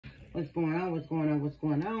What's going on? What's going on? What's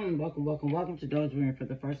going on? Welcome, welcome, welcome to those who are in for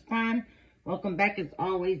the first time. Welcome back as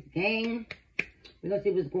always, gang. We're going to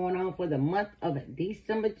see what's going on for the month of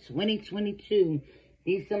December 2022.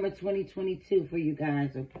 December 2022 for you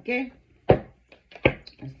guys, okay?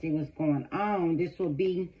 Let's see what's going on. This will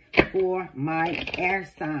be for my air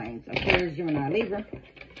signs. Aquarius, Gemini, Libra.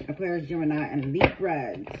 Aquarius, Gemini, and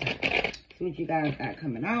Libras. See what you guys got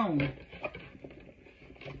coming on.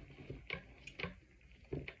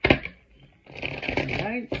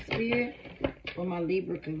 Alright, Spirit, for my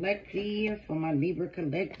Libra Collective,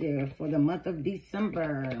 for the month of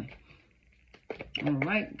December.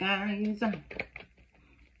 Alright, guys.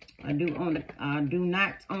 I do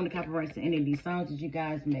not own the copyrights to any of these songs that you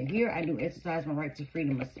guys may hear. I do exercise my right to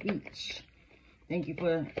freedom of speech. Thank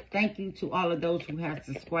you to all of those who have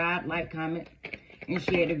subscribed, like, comment, and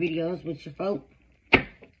share the videos with your folk.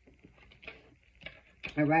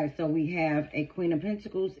 Alright, so we have a Queen of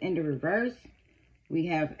Pentacles in the reverse. We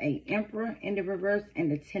have a Emperor in the reverse and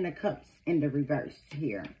the Ten of Cups in the reverse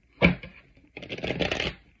here.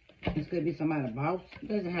 This could be somebody's boss. It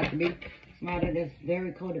doesn't have to be. Somebody that's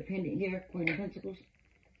very codependent here. Queen of Pentacles.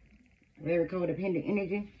 Very codependent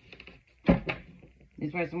energy.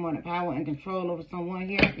 This person wanted power and control over someone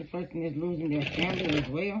here. This person is losing their family as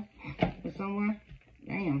well for someone.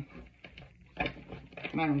 Damn.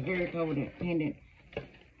 Somebody was very codependent.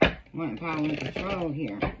 Wanting power and control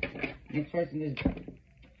here. This person is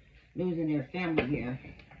losing their family here.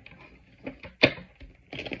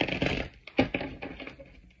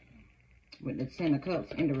 With the Ten of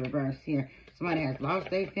Cups in the reverse here. Somebody has lost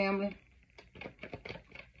their family.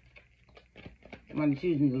 Somebody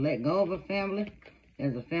choosing to let go of a family.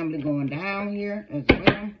 There's a family going down here as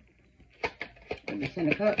well. With the Ten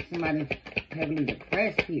of Cups, somebody's heavily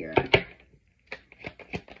depressed here.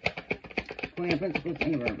 Queen of Pentacles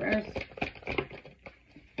in the reverse.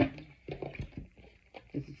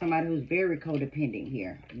 This is somebody who's very codependent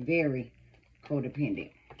here. Very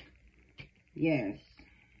codependent. Yes.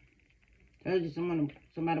 Told you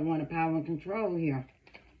somebody wanted power and control here.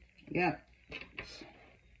 Yep.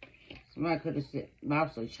 Somebody could have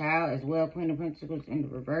lost a child as well. Queen of Pentacles in the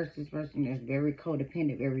reverse. This person is very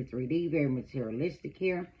codependent, very 3D, very materialistic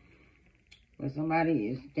here. But somebody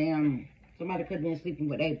is somebody could have been sleeping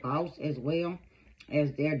with a boss as well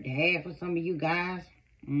as their dad for some of you guys.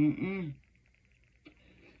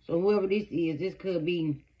 So whoever this is, this could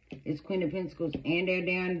be this Queen of Pentacles and their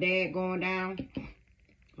damn dad going down.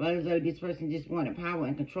 Well, this person just wanted power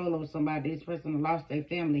and control over somebody. This person lost their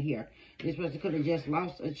family here. This person could have just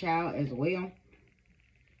lost a child as well.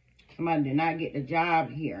 Somebody did not get the job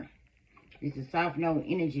here. This is South Node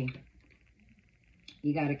energy.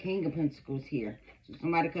 You got a King of Pentacles here. So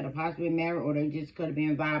somebody could have possibly been married, or they just could have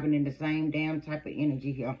been vibing in the same damn type of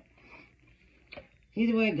energy here.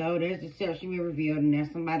 Either way it go, there's deception being revealed, and now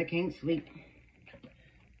somebody can't sleep.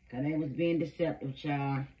 Because they was being deceptive,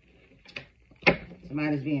 child.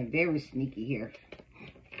 Somebody's being very sneaky here.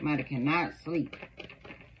 Somebody cannot sleep.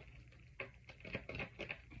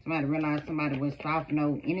 Somebody realized somebody was South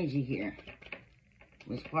Node energy here.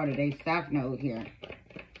 Was part of their South Node here.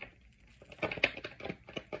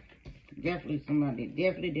 Somebody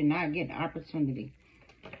definitely did not get the opportunity.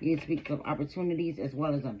 It speaks of opportunities as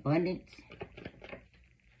well as abundance.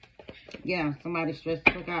 Yeah, somebody stressed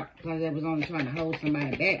the fuck out because they was only trying to hold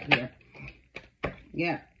somebody back here.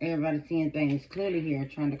 Yeah, everybody seeing things clearly here,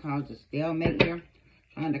 trying to cause a stalemate here,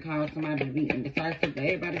 trying to cause somebody to be indecisive. But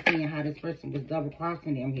everybody seeing how this person was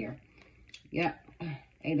double-crossing them here. Yeah,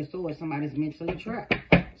 Eight of Swords, somebody's mentally trapped.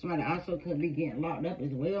 Somebody also could be getting locked up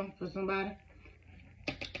as well for somebody.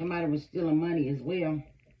 Somebody was stealing money as well.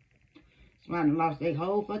 Somebody lost their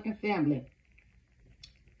whole fucking family.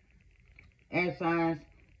 Air signs.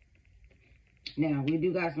 Now, we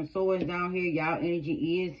do got some swords down here. Y'all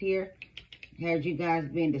energy is here. Had you guys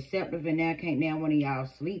been deceptive and now can't now one of y'all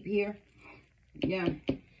sleep here. Yeah.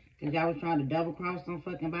 Because y'all was trying to double cross some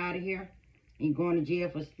fucking body here. And going to jail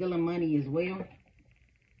for stealing money as well.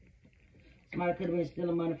 Somebody could have been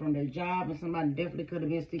stealing money from their job. And somebody definitely could have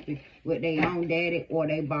been sleeping with their own daddy or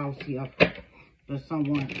their boss here. For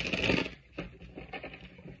someone.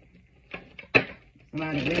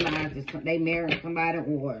 Somebody realized that they married somebody,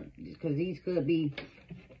 or because these could be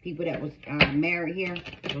people that was married here.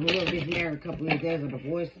 So whoever this married couple is, there's a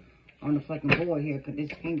divorce on the fucking board here. Because this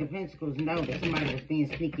King of Pentacles know that somebody was being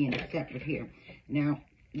sneaky and deceptive here. Now,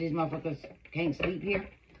 these motherfuckers can't sleep here.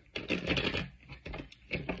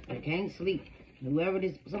 They can't sleep. Whoever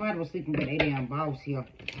this, somebody was sleeping with a damn boss here.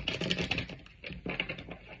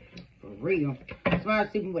 For real. Somebody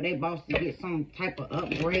sleeping with their boss to get some type of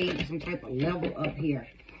upgrade, some type of level up here.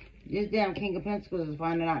 This damn King of Pentacles is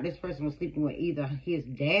finding out this person was sleeping with either his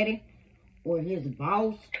daddy or his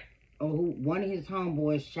boss or one of his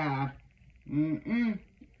homeboys' child.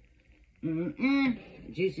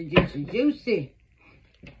 Juicy, juicy, juicy.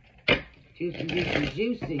 Juicy, juicy,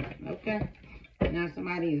 juicy. Okay. Now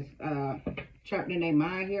somebody is trapped in their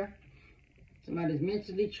mind here. Somebody's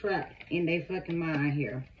mentally trapped in their fucking mind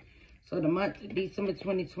here. So the month of December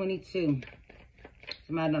 2022.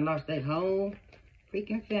 Somebody done lost their whole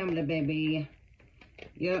freaking family, baby.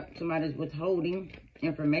 Yep. Somebody's withholding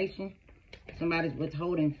information. Somebody's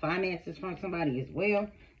withholding finances from somebody as well.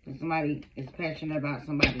 And somebody is passionate about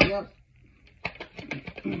somebody else.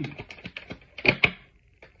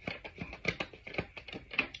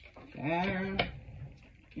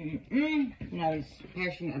 Now he's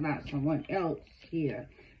passionate about someone else here.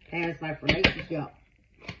 Past life relationship.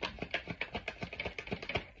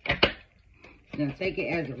 Now take it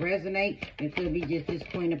as it resonates. It could be just this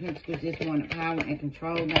Queen of Pentacles just wanted power and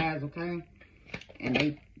control, guys, okay? And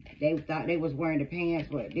they thought they was wearing the pants,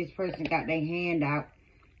 but this person got their hand out,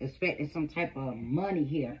 expecting some type of money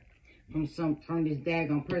here from this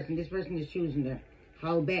daggone person. This person is choosing to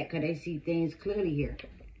hold back because they see things clearly here.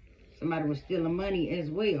 Somebody was stealing money as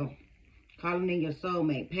well. Calling in your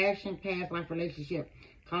soulmate. Passion, past life relationship.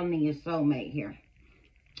 Calling in your soulmate here.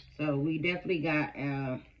 So we definitely got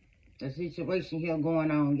a situation here going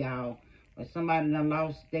on, y'all. Where somebody done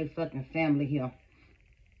lost their fucking family here.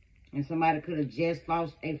 And somebody could have just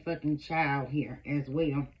lost a fucking child here as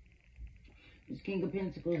well. This King of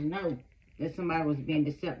Pentacles know that somebody was being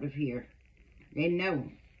deceptive here. They know.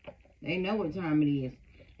 They know what time it is.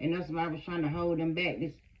 They know somebody was trying to hold them back.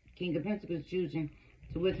 This King of Pentacles choosing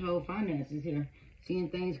to withhold finances here. Seeing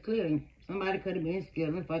things clearly. Somebody could have been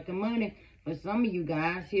stealing fucking money. For some of you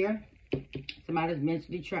guys here, somebody's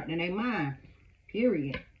mentally trapped in their mind.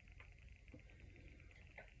 Period.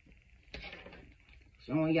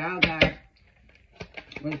 Showing y'all guys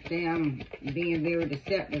with them being very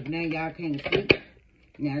deceptive. Now y'all can't sleep.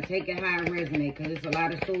 Now take it how it resonates, because there's a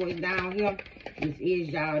lot of swords down here. This is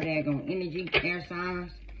y'all daggone energy, air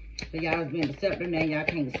signs. So y'all was being deceptive. Now y'all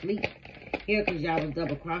can't sleep here because y'all was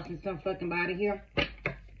double crossing some fucking body here.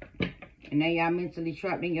 And now y'all mentally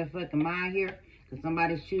trapped in your fucking mind here because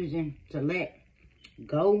somebody's choosing to let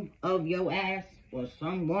go of your ass or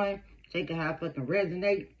someone. Take it how it fucking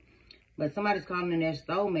resonate. But somebody's calling in their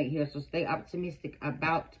soulmate here, so stay optimistic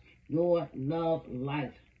about your love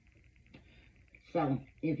life. So,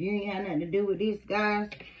 if you ain't had nothing to do with this, guys,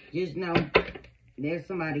 just know there's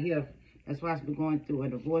somebody here that's possibly going through a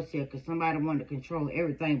divorce here because somebody wanted to control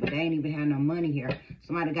everything, but they ain't even had no money here.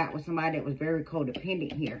 Somebody got with somebody that was very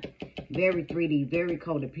codependent here. Very 3D, very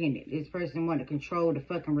codependent. This person wanted to control the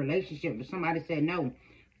fucking relationship, but somebody said, no,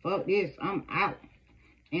 fuck this, I'm out.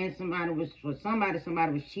 And somebody was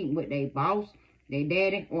cheating with their boss, their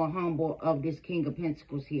daddy, or homeboy of this King of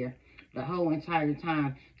Pentacles here the whole entire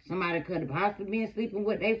time. Somebody could have possibly been sleeping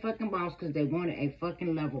with their fucking boss because they wanted a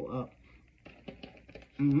fucking level up.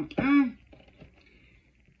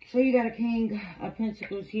 So you got a King of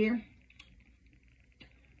Pentacles here.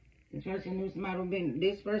 This person knew somebody was being,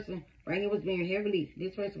 this person right here was being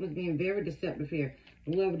this person was being very deceptive here.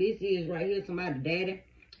 Whoever this is right here, somebody daddy,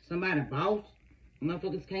 somebody boss.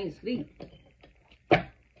 Motherfuckers can't sleep.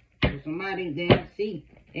 So somebody damn see.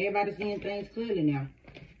 Everybody seeing things clearly now.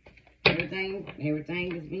 Everything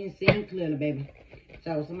is being seen clearly, baby.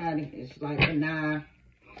 So somebody is like, nah.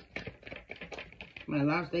 Somebody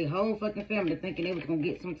lost their whole fucking family thinking they was gonna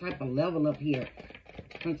get some type of level up here.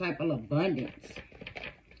 Some type of abundance.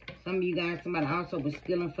 Some of you guys, somebody also was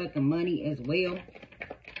stealing fucking money as well.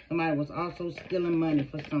 Somebody was also stealing money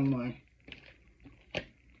for someone.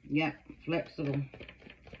 Yep,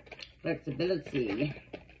 flexibility.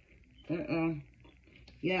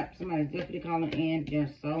 Yep, somebody's definitely calling in their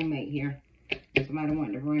soulmate here. And somebody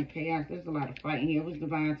wanted to bring chaos. There's a lot of fighting here. It was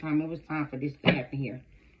divine time. It was time for this to happen here.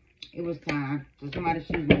 It was time. So somebody's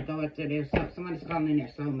choosing to go after their soul. Somebody's calling in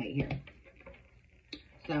their soulmate here.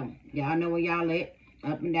 So, y'all know where y'all at.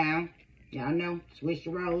 Up and down. Y'all know. Switch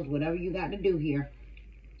your roles. Whatever you got to do here.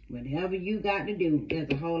 Whatever you got to do, there's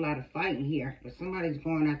a whole lot of fighting here. But somebody's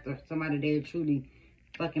going after somebody they're truly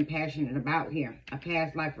fucking passionate about here. A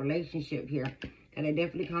past life relationship here. And they're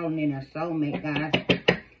definitely calling in their soulmate, guys.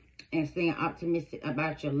 And staying optimistic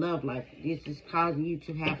about your love life. This is causing you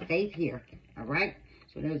to have faith here. Alright?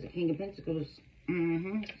 So there's a King of Pentacles.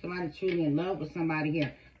 Somebody truly in love with somebody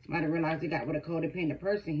here. Somebody realized they got with a codependent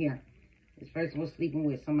person here. This person was sleeping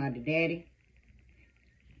with somebody's daddy.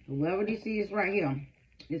 Whoever this is right here.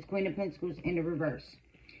 This Queen of Pentacles in the reverse.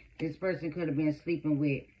 This person could have been sleeping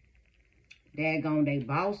with daggone they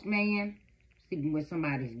boss man. sleeping with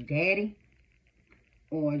somebody's daddy,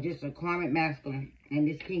 or just a karmic masculine. And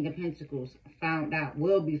this King of Pentacles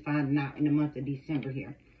will be finding out in the month of December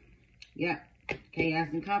here. Yep. Chaos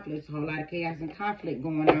and conflict. It's a whole lot of chaos and conflict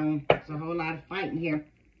going on. It's a whole lot of fighting here.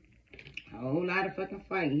 A whole lot of fucking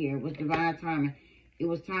fighting here with divine timing. It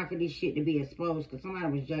was time for this shit to be exposed because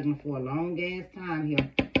somebody was juggling for a long ass time here.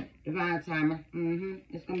 Divine timer.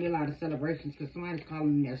 It's going to be a lot of celebrations because somebody's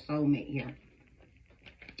calling their soulmate here.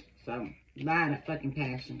 So, a lot of fucking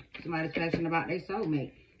passion. Somebody's passionate about their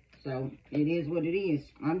soulmate. So, it is what it is.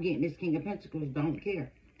 I'm getting this King of Pentacles don't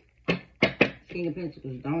care. King of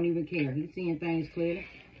Pentacles don't even care. He's seeing things clearly.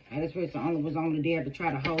 This person was only there to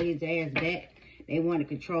try to hold his ass back. They want to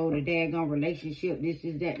control the daggone relationship. This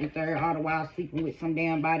is that and the third. All the while sleeping with some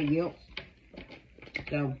damn body else.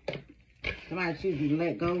 So, somebody choosing to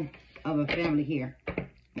let go of a family here.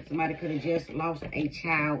 And somebody could have just lost a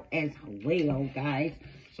child as well, guys.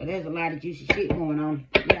 So there's a lot of juicy shit going on.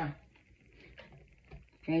 Yeah.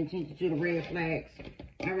 Paying attention to the red flags.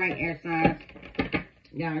 All right, air signs.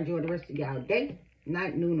 Y'all enjoy the rest of y'all day,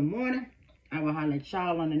 night, noon, and morning. I will holler at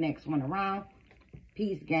y'all on the next one around.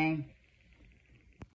 Peace, gang.